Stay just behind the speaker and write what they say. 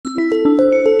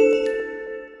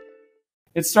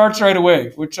It starts right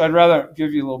away, which I'd rather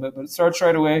give you a little bit, but it starts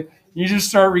right away. You just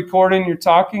start recording. You're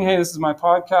talking. Hey, this is my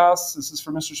podcast. This is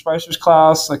for Mr. Spicer's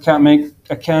class. I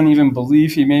can't even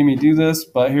believe he made me do this,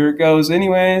 but here it goes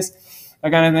anyways,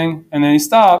 that kind of thing. And then you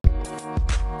stop.